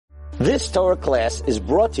This Torah class is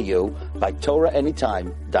brought to you by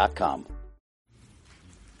TorahAnytime.com.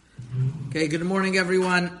 Okay, good morning,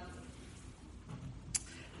 everyone.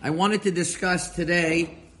 I wanted to discuss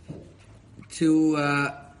today to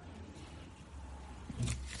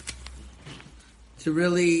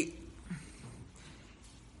really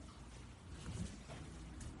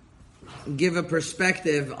give a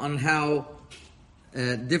perspective on how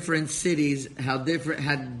different cities, had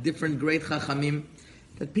different great chachamim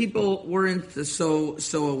that people weren't so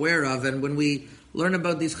aware of. And when we learn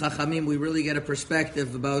about these chachamim, we really get a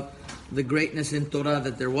perspective about the greatness in Torah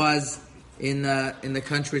that there was in the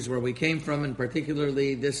countries where we came from. And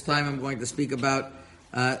particularly this time, I'm going to speak about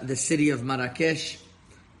the city of Marrakesh,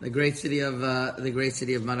 the great city of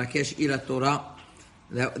Marrakesh, Ir Torah,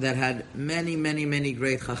 that had many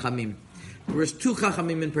great chachamim. There was two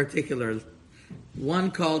chachamim in particular,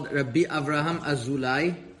 one called Rabbi Avraham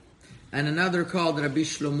Azulai, and another called Rabbi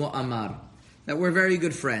Shlomo Amar, that were very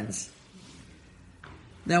good friends.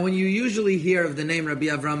 Now, when you usually hear of the name Rabbi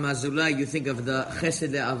Avraham Azulai, you think of the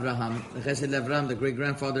Chesed Avraham, the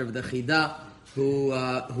great-grandfather of the Chida,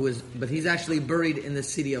 but he's actually buried in the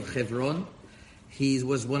city of Hebron. He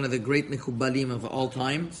was one of the great Mekubalim of all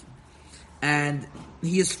times, and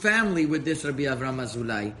he is family with this Rabbi Avraham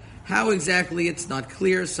Azulai. How exactly, it's not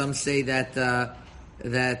clear. Some say that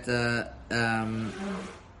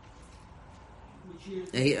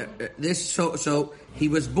he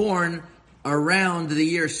was born around the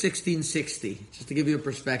year 1660, just to give you a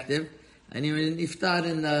perspective. And he was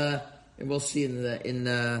niftar we'll see in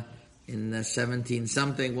the 17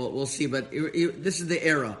 something. We'll see, but this is the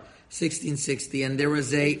era 1660, and there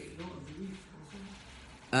was a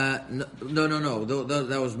no.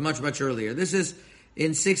 That was much earlier. This is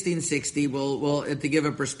in 1660. Well, to give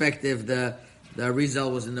a perspective, the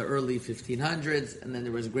Arizal was in the early 1500s, and then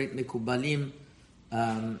there was great Mekubalim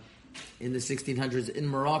in the 1600s in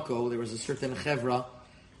Morocco. There was a certain chevra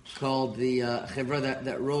called the chevra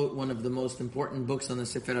that wrote one of the most important books on the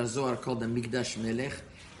Sefer HaZohar called the Mikdash Melech.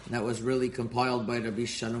 That was really compiled by Rabbi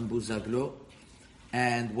Shalom Buzaglo.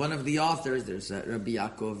 And one of the authors, there's Rabbi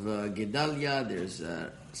Yaakov Gedalia, there's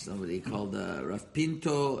somebody called Rav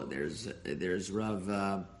Pinto, there's Rav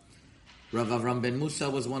Avram Ben Musa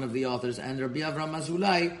was one of the authors, and Rabbi Avram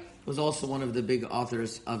Azulai was also one of the big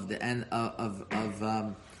authors of the end of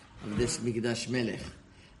this Mikdash Melech.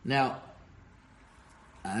 Now,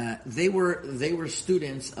 they were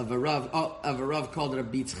students of a Rav called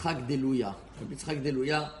Rabbi Yitzchak Deluya. Rabbi Yitzchak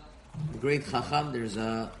Deluya, a great chacham. There's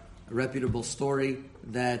a reputable story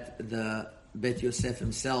that the Bet Yosef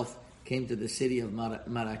himself came to the city of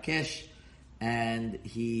Marrakesh, and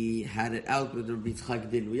he had it out with Rabbi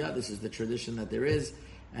Yitzchak Deluya. This is the tradition that there is,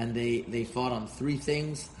 and they fought on three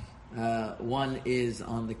things. One is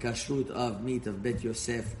on the kashrut of meat of Bet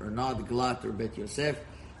Yosef or not, glat or Bet Yosef.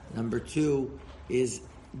 Number two is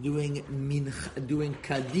doing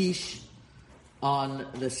kaddish on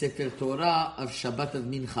the Sefer Torah of Shabbat of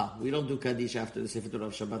Mincha. We don't do kaddish after the Sefer Torah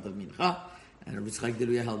of Shabbat of Mincha. And Rabbi Yitzchak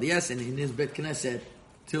Deluya held yes, and in his Bet Knesset,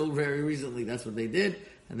 till very recently, that's what they did.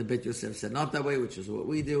 And the Bet Yosef said not that way, which is what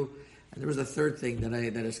we do. And there was a third thing that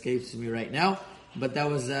escapes me right now, but that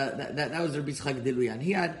was Rabbi Yitzchak Deluya, and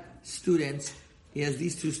he had students. He has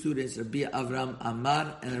these two students, Rabbi Avram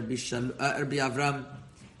Amar and Rabbi Avram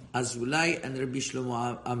Azulai and Rabbi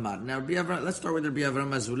Shlomo Amar. Now, let's start with Rabbi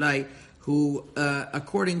Avram Azulai, who,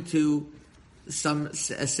 according to a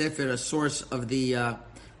sefer, a source of the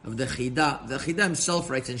Chida himself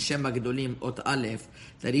writes in Shem HaGedolim Ot Aleph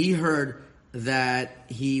that he heard that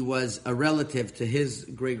he was a relative to his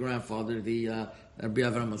great-grandfather, the Rabbi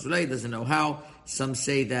Avram Azulai. He doesn't know how. Some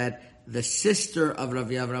say that the sister of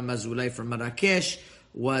Rabbi Avram Azulai from Marrakesh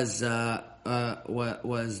was the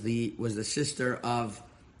sister of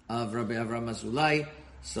Rabbi Avram Azulai.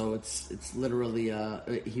 So it's literally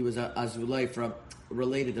he was Azulai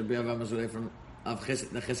related to Rabbi Avram Azulai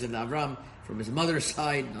the Chesed Avram from his mother's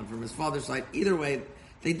side, not from his father's side. Either way,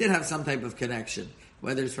 they did have some type of connection,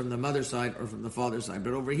 whether it's from the mother's side or from the father's side.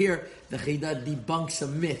 But over here, the Chida debunks a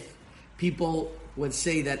myth. People would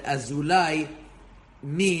say that Azulai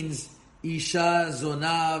means Isha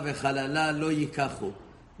Zona v'chalala lo yikachu.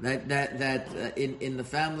 That in the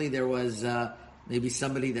family there was maybe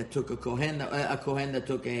somebody that took a kohen that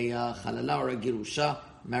took a chalala or a girusha,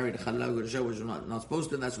 married a chalala or girusha, which was not supposed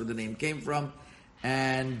to. And that's where the name came from.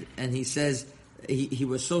 And he says he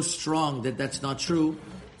was so strong that that's not true.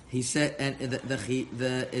 He said, and the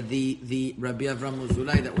Rabbi Avram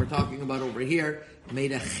Azulai that we're talking about over here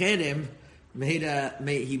made a cherem,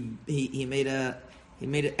 he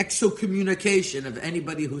made an excommunication of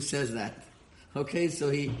anybody who says that Okay, so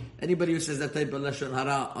anybody who says that type of lashon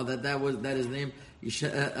hara or that is named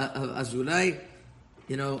Azulai,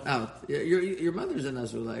 out. Your mother's an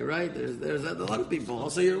Azulai, right? There's a lot of people.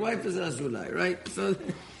 Also, your wife is an Azulai, right? So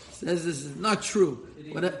says this is not true.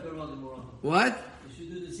 What? They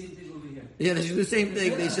should do the same thing over here. Yeah, they should do the same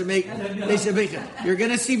thing. They should make it. You're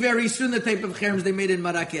going to see very soon the type of cherms they made in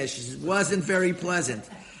Marrakesh. It wasn't very pleasant.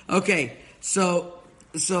 Okay, so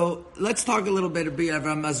let's talk a little bit about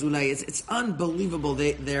Avram Azulai. It's unbelievable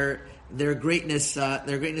their greatness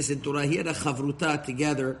in Torah. He had a chavruta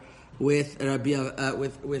together with Rabbi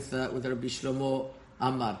Shlomo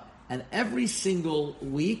Amar. And every single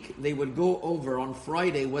week, they would go over on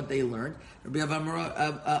Friday what they learned. Rabbi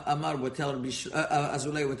Amar would tell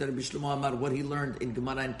Azulai would tell Rabbi Shlomo Amar what he learned in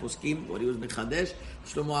Gemara and Poskim, what he was mechadesh.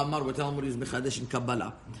 Shlomo Amar would tell him what he was mechadesh in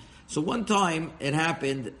Kabbalah. So one time it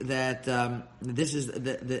happened that this is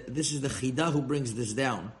the Chida who brings this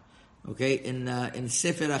down. Okay, in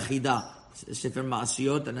Sefer Achida, Sefer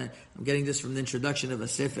Ma'asiyot, and I'm getting this from the introduction of a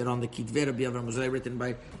Sefer on the Kitvei Rabbi Avram Azulai written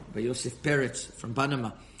by Yosef Peretz from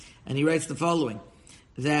Panama. And he writes the following,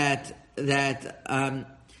 that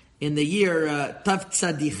in the year Tav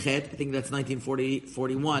Tzadichet, I think that's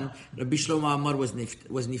 1941, Rabbi Shlomo Amar was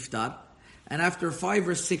niftar, and after 5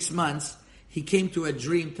 or 6 months, he came to a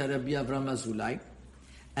dream to Rabbi Avram Azulai,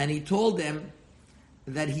 and he told him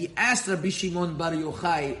that he asked Rabbi Shimon Bar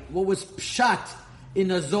Yochai what was pshat in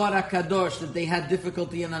the Zohar HaKadosh that they had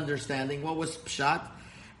difficulty in understanding. What was pshat?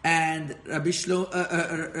 And Rabbi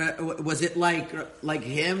Shlomo, was it like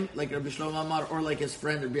him, like Rabbi Shlomo Amar, or like his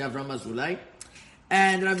friend Rabbi Avram Azulai?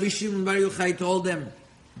 And Rabbi Shimon Bar Yochai told him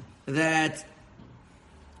that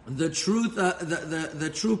the truth, the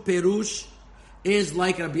true perush is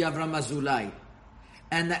like Rabbi Avram Azulai,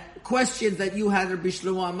 and the questions that you had, Rabbi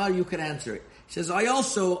Shlomo Amar, you could answer it. He says, I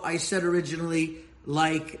said originally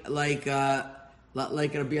like Rabbi Avram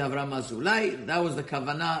Azulai. That was the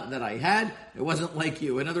kavanah that I had. It wasn't like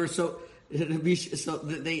you. In other words, so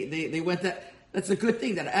they went that. That's a good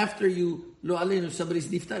thing that after you lo aleinu, somebody's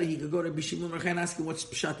niftar, he could go to Rabbi Shimon Bar Yochai and ask him what's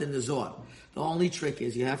pshat in the Zohar. The only trick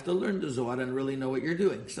is you have to learn the Zohar and really know what you're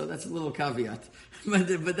doing. So that's a little caveat.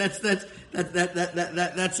 But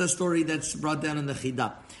that's a story that's brought down in the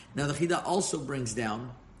Chida. Now the Chida also brings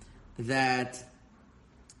down that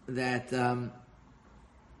the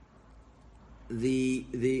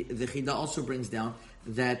Chida also brings down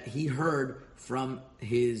that he heard from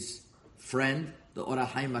his friend, the Or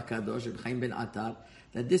HaChaim HaKadosh, Reb Chaim ben Atar,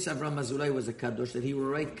 that this Avram Azulai was a Kadosh, that he would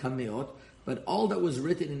write Kameot, but all that was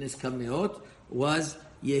written in his Kameot was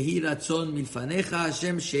Yehi Ratzon Milfanecha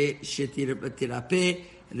Hashem Shetirapeh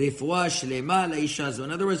Refuah Shlema Laisha Zo.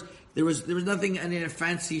 In other words, there was nothing in a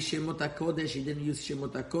fancy Shemot HaKodesh. He didn't use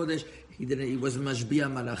Shemot HaKodesh. He wasn't Mashbiah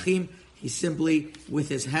Malachim. He simply, with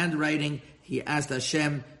his handwriting, he asked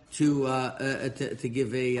Hashem to give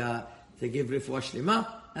Refuah Shlema.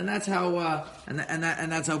 And that's how and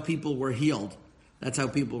that's how people were healed. That's how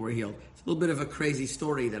people were healed. It's a little bit of a crazy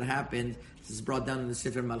story that happened. This is brought down in the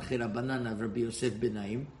Sefer Malchei Rabbanan of Rabbi Yosef ben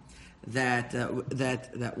Naim. That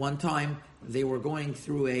one time they were going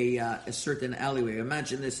through a certain alleyway.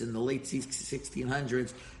 Imagine this in the late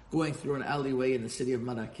 1600s, going through an alleyway in the city of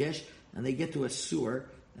Marrakesh, and they get to a sewer,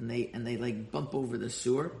 and they like bump over the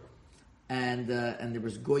sewer, and there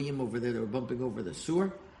was goyim over there. They were bumping over the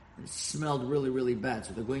sewer. It smelled really, really bad.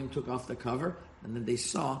 So the goyim took off the cover, and then they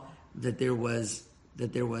saw that there was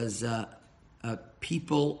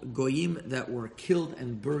people, goyim, that were killed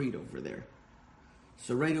and buried over there.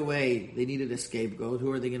 So right away, they needed a scapegoat.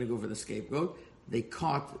 Who are they going to go for the scapegoat? They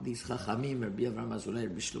caught these chachamim, Rabbi Avram Azulai,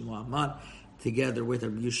 Rabbi Shlomo Amar, together with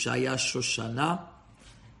Rabbi Yushaya Shoshana,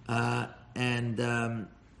 and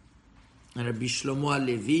Rabbi Shlomo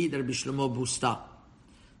Levi, Rabbi Shlomo Busta.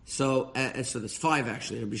 So there's 5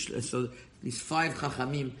 actually. So these 5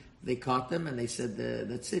 chachamim, they caught them and they said,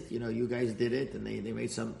 "That's it. You guys did it." And they made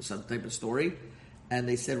some type of story, and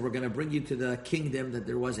they said, "We're going to bring you to the kingdom that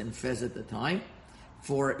there was in Fez at the time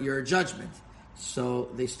for your judgment." So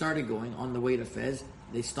they started going on the way to Fez.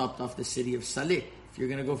 They stopped off the city of Saleh. If you're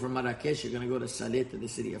going to go from Marrakesh, you're going to go to Saleh, to the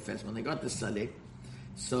city of Fez. When they got to Saleh,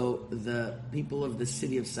 so the people of the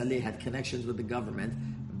city of Saleh had connections with the government,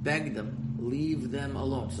 begged them, leave them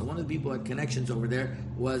alone. So one of the people who had connections over there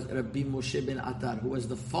was Rabbi Moshe ben Atar, who was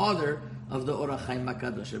the father of the Or HaChaim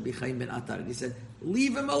HaKadosh, Rabbi Chaim ben Atar. And he said,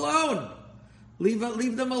 leave him alone. Leave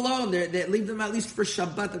them alone. Leave them at least for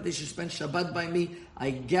Shabbat, that they should spend Shabbat by me. I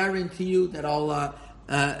guarantee you that I'll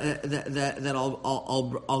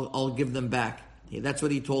give them back. That's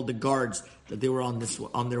what he told the guards that they were on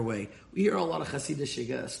their way. We hear a lot of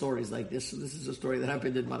Hasidic stories like this. So this is a story that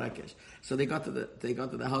happened in Marrakesh. So they got to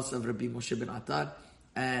the house of Rabbi Moshe ben Attar,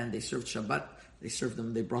 and they served Shabbat.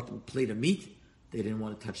 They brought them a plate of meat. They didn't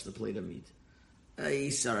want to touch the plate of meat. Rabbi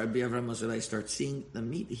Avram Azulai starts seeing the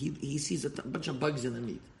meat. He sees a bunch of bugs in the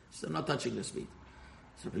meat. So I'm not touching this meat.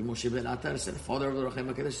 So Rabbi Moshe ben Attar said, "Father of the Rochai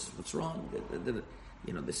Makadesh, what's wrong?"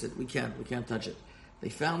 They said, "We can't touch it." They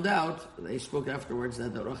found out. They spoke afterwards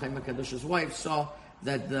that the Rochai Makadesh's wife saw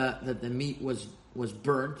that the meat was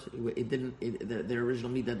burnt. The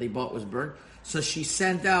original meat that they bought was burnt. So she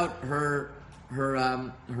sent out her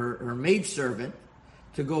maidservant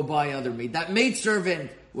to go buy other meat. That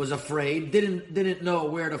maidservant was afraid, didn't know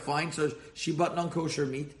where to find, so she bought non-kosher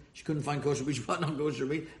meat. She couldn't find kosher meat, she bought non-kosher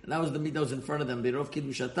meat, and that was the meat that was in front of them. Berov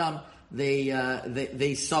Kiddushatam,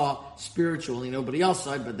 they saw spiritually, nobody else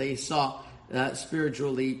saw it, but they saw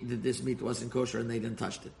spiritually that this meat wasn't kosher, and they didn't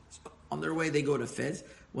touch it. So on their way, they go to Fez.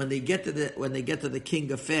 When they get to the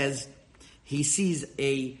king of Fez, he sees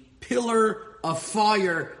a pillar of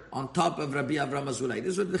fire on top of Rabbi Avram Azulai.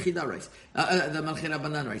 This is what the Chida writes. The Malchei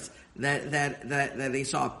Rabbanan writes that they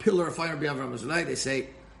saw a pillar of fire on Rabbi Avram Azulai. They say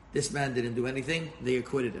this man didn't do anything. They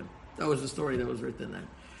acquitted him. That was the story that was written then.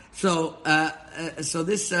 So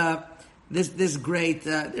this great.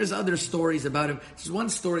 There's other stories about him. There's one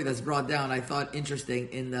story that's brought down. I thought interesting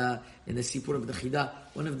in the Sipur of the Chida.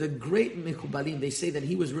 One of the great Mekubalim. They say that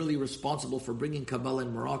he was really responsible for bringing Kabbalah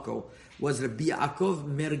in Morocco. Was Rabbi Yaakov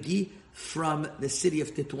Mergi from the city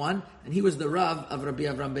of Tetuan, and he was the Rav of Rabbi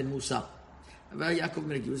Avram ben Musa. Rabbi Yaakov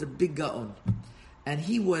Mergi was a big Gaon, and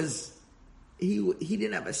he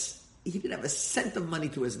didn't have a cent of money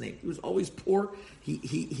to his name. He was always poor.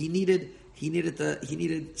 He needed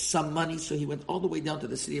some money, so he went all the way down to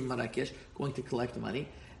the city of Marrakesh, going to collect money.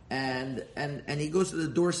 And he goes to the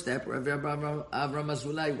doorstep where Avram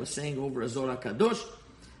Azulai was saying over a Zohar Kadosh,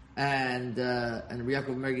 and Rabbi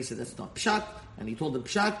Yaakov Mergi said that's not pshat, and he told him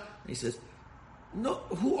pshat, and he says, "No,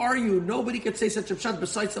 who are you? Nobody could say such a pshat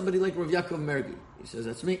besides somebody like Rabbi Yaakov Mergi." He says,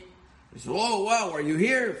 "That's me." He says, "Oh wow, are you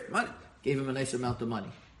here?" Money. Gave him a nice amount of money.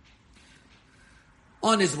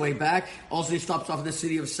 On his way back, also he stops off in the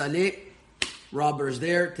city of Saleh. Robbers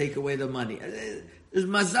there, take away the money. There's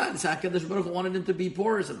mazal. HaKadosh Baruch Hu wanted him to be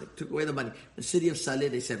poor or something. Took away the money. The city of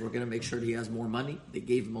Saleh, they said, we're going to make sure he has more money. They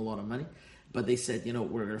gave him a lot of money. But they said,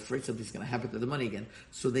 we're afraid something's going to happen to the money again.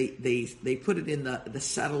 So they put it in the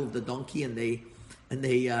saddle of the donkey and they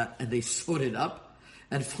sewed it up.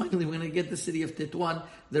 And finally, when they get to the city of Tetuan,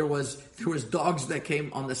 there was dogs that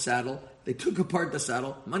came on the saddle. They took apart the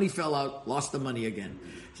saddle. Money fell out. Lost the money again.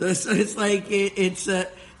 So it's like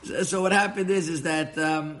so what happened is that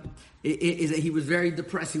he was very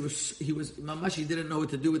depressed. He was mamash. He didn't know what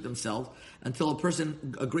to do with himself until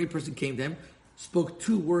a great person came to him, spoke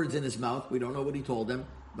 2 words in his mouth. We don't know what he told him,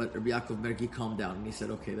 but Rabbi Yaakov Mergi calmed down and he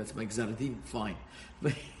said, "Okay, that's my Gzaradin, fine."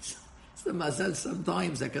 But it's the mazal.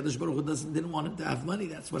 Sometimes that HaKadosh Baruch Hu didn't want him to have money.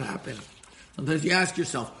 That's what happened. Sometimes you ask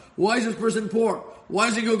yourself, why is this person poor? Why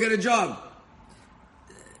doesn't he go get a job?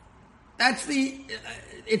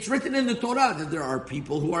 It's written in the Torah that there are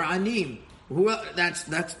people who are anim. That's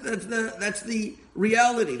the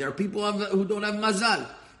reality. There are people who don't have mazal,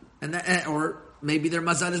 or maybe their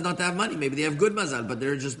mazal is not to have money. Maybe they have good mazal, but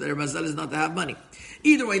their mazal is not to have money.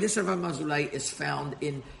 Either way, this Rav Mazulai is found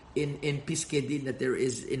in Piskei Din that there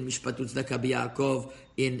is in Mishpatut Tzedakah B'Yaakov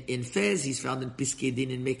in Fez. He's found in Piskei Din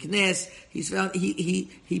in Meknes. He's found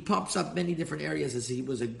he pops up many different areas as he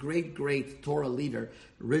was a great Torah leader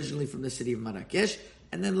originally from the city of Marrakesh,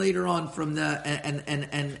 and then later on from the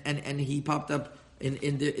and he popped up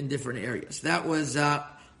in different areas. That was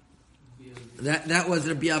that was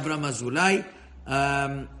Rabbi Avram Azulai.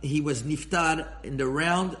 He was niftar in the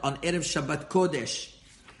round on Erev Shabbat Kodesh,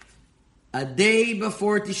 a day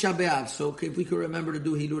before Tisha B'Av. So if we could remember to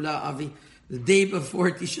do Hilula Avi, the day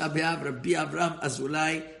before Tisha B'Av, Rabbi Avram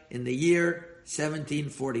Azulai in the year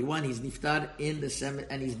 1741, he's niftar in the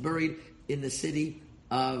cemetery, and he's buried in the city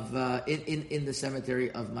of in the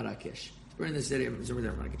cemetery of Marrakesh. He's buried in the cemetery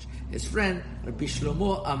of Marrakesh. His friend Rabbi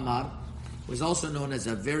Shlomo Amar was also known as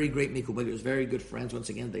a very great Mikubal. He was very good friends. Once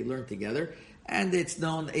again, they learned together, and it's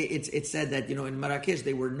said that in Marrakesh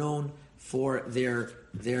they were known for their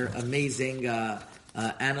amazing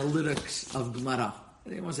analytics of Gemara.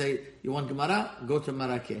 They want to say, you want Gemara? Go to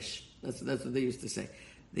Marrakesh. That's what they used to say.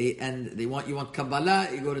 You want Kabbalah?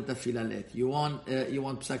 You go to Tafilalet. You want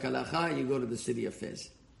Psak Halacha? You go to the city of Fez.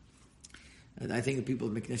 And I think the people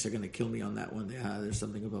of Meknes are going to kill me on that one. There's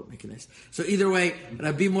something about Meknes. So either way,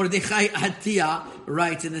 Rabbi Mordechai Atiyah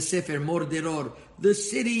writes in the Sefer Morderor, the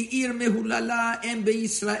city Ir Mehulala and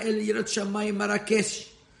Be'Yisrael Yirat Shamayim Marrakesh.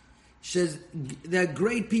 Says the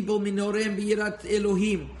great people Minorem Birat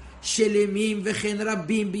Elohim Shelemim Vechen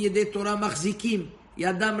Rabbim Biyedei Torah Machzikim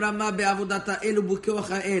Yadam Rama Be'avodat Ha'el U'Bekoach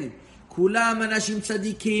Ha'el Kulam Anashim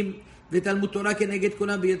Tzadikim ותלמוד תורה כנגד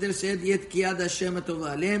כולם ביותר שאת יד כי יד השם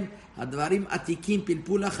הטובה עליהם הדברים עתיקים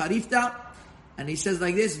פלפולה חריפתא. And he says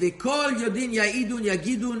like this, וכל יודין יעידון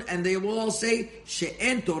יגידון, and they will all say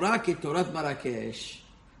שאין תורה כתורת מרקש.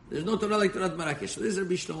 There's no Torah like Torah Marrakesh. So this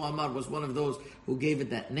Rabbi Shlomo Amar was one of those who gave it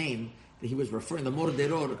that name. That he was referring, the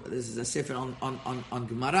Morderor, this is a sefer on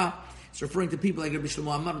Gemara. It's referring to people like Rabbi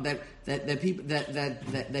Shlomo Amar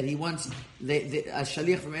that he once, a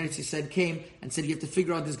shaliach from Eretz Yisrael came and said, you have to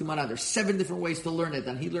figure out this Gemara. There's 7 different ways to learn it.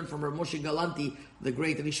 And he learned from Rav Moshe Galanti, the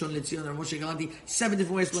great Rishon LeZion, Rav Moshe Galanti, 7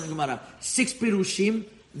 different ways to learn Gemara. 6 pirushim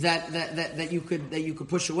that you could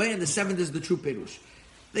push away, and the 7th is the true pirush.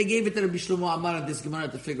 They gave it to Rabbi Shlomo Amar at this Gemara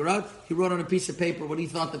to figure out. He wrote on a piece of paper what he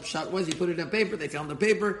thought the pshat was. He put it in paper. They found the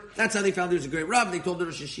paper. That's how they found he was a great Rav. They told the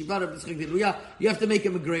Rosh Yeshiva, Rabbi Yitzchak Diluya, you have to make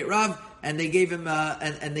him a great Rav. And they gave him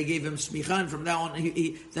and they gave him smicha. And from now on,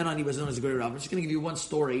 he was known as a great Rav. I'm just going to give you one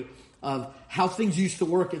story of how things used to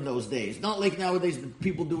work in those days. Not like nowadays,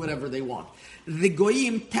 people do whatever they want. The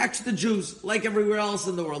Goyim taxed the Jews like everywhere else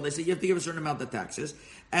in the world. They said you have to give a certain amount of taxes.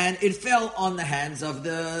 And it fell on the hands of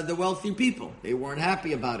the wealthy people. They weren't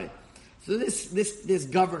happy about it. So this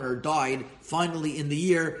governor died finally in the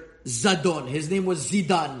year Zadon. His name was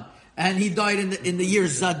Zidan, and he died in the year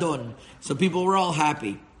Zadon. So people were all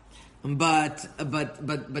happy, but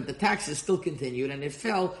the taxes still continued, and it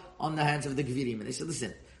fell on the hands of the Gvirim. And they said,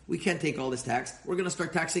 "Listen, we can't take all this tax. We're going to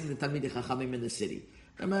start taxing the Talmidei Chachamim in the city.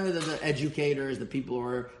 Remember the educators, the people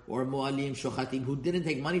or Moalim, Shochatim, who didn't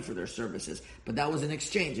take money for their services, but that was an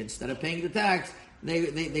exchange. Instead of paying the tax,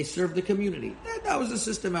 they served the community. That was the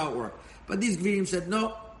system how it worked. But these Gvirim said,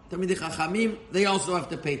 no, Talmidei Chachamim, they also have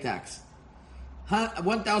to pay tax.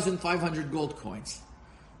 1,500 gold coins.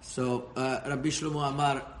 So Rabbi Shlomo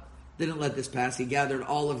Amar didn't let this pass. He gathered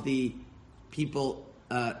all of the people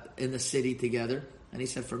in the city together, and he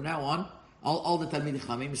said, from now on, all the Talmidei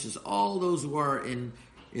Chachamim, he says, all those who are in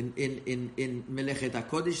Melechet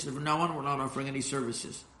HaKodesh, from now on, we're not offering any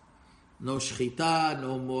services. No shchita,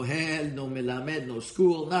 no mohel, no melamed, no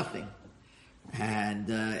school, nothing. And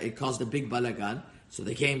it caused a big balagan. So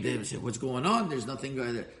they came to him and said, what's going on? There's nothing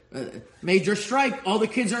going on. Major strike. All the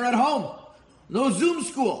kids are at home. No Zoom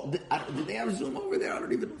school. Did they have Zoom over there? I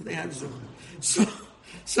don't even know if they had Zoom. So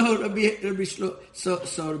Rabbi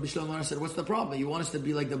Shlomo said, what's the problem? You want us to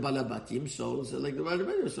be like the Balabatim, so like the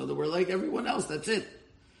Balabatim, so that we're like everyone else. That's it.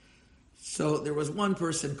 So there was one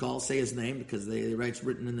person called, say his name, because they writes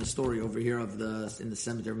written in the story over here in the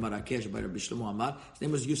cemetery of Marrakesh by Rabbi Shlomo Amar. His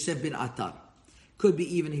name was Yosef bin Attar. Could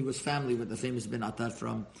be even he was family with the famous bin Attar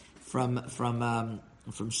from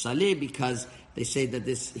Saleh, because they say that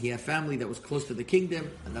he had family that was close to the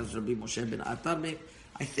kingdom, and that was Rabbi Moshe bin Attar.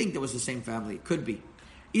 I think that was the same family. It could be.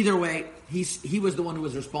 Either way, he was the one who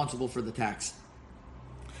was responsible for the tax.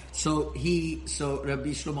 So Rabbi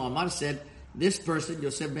Shlomo Amar said, this person,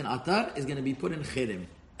 Yosef bin Attar, is going to be put in cherem,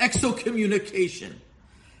 excommunication,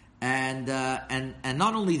 and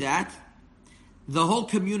not only that, the whole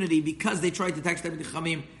community, because they tried to tax Talmidei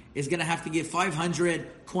Chachamim, is going to have to give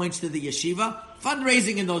 500 coins to the yeshiva,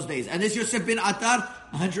 fundraising in those days. And this Yosef bin Attar,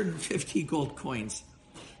 150 gold coins.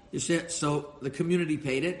 So the community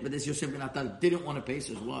paid it, but this Yosef bin Attar didn't want to pay. He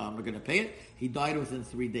says, well, I'm not going to pay it. He died within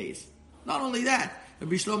 3 days. Not only that,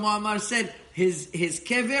 Rabbi Shlomo Amar said, his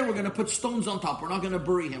kever, we're going to put stones on top. We're not going to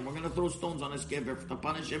bury him. We're going to throw stones on his kever to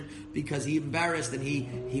punish him because he embarrassed and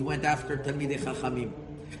he went after Talmidei Chachamim.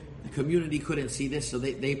 The community couldn't see this, so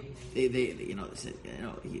they said,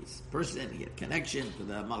 he's a person, he had connection to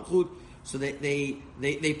the Malchut, so they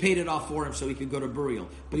paid it off for him so he could go to burial.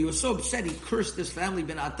 But he was so upset, he cursed this family,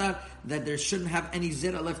 bin Attar, that there shouldn't have any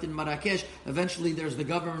zera left in Marrakesh. Eventually, there's the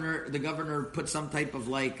governor put some type of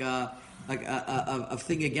a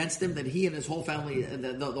thing against him, that he and his whole family,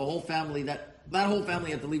 the whole family, that whole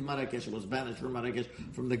family had to leave Marrakesh. It was banished from Marrakesh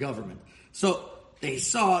from the government. So they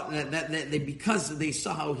saw that because they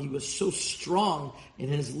saw how he was so strong in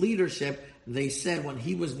his leadership, they said when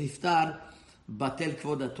he was niftar, batel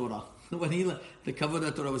kvod Torah. When the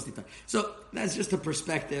kavod Torah was niftar. So that's just a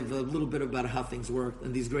perspective, a little bit about how things worked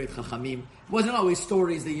and these great chachamim. It wasn't always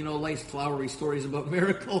stories that nice flowery stories about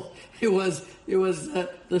miracles. It was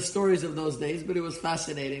the stories of those days, but it was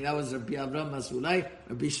fascinating. That was Rabbi Avraham Masulai,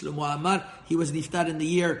 Rabbi Shlomo Amar. He was niftar in the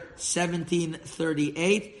year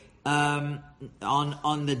 1738.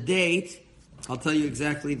 on the date, I'll tell you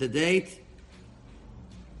exactly the date.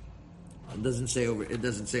 It doesn't say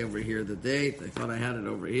over here the date. I thought I had it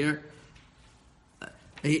over here.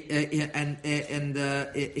 He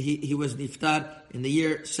was niftar in the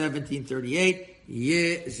year 1738.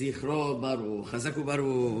 Yeh zichro baruch. Chazaku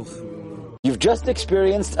baruch. You've just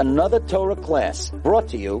experienced another Torah class brought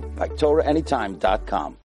to you by TorahAnytime.com.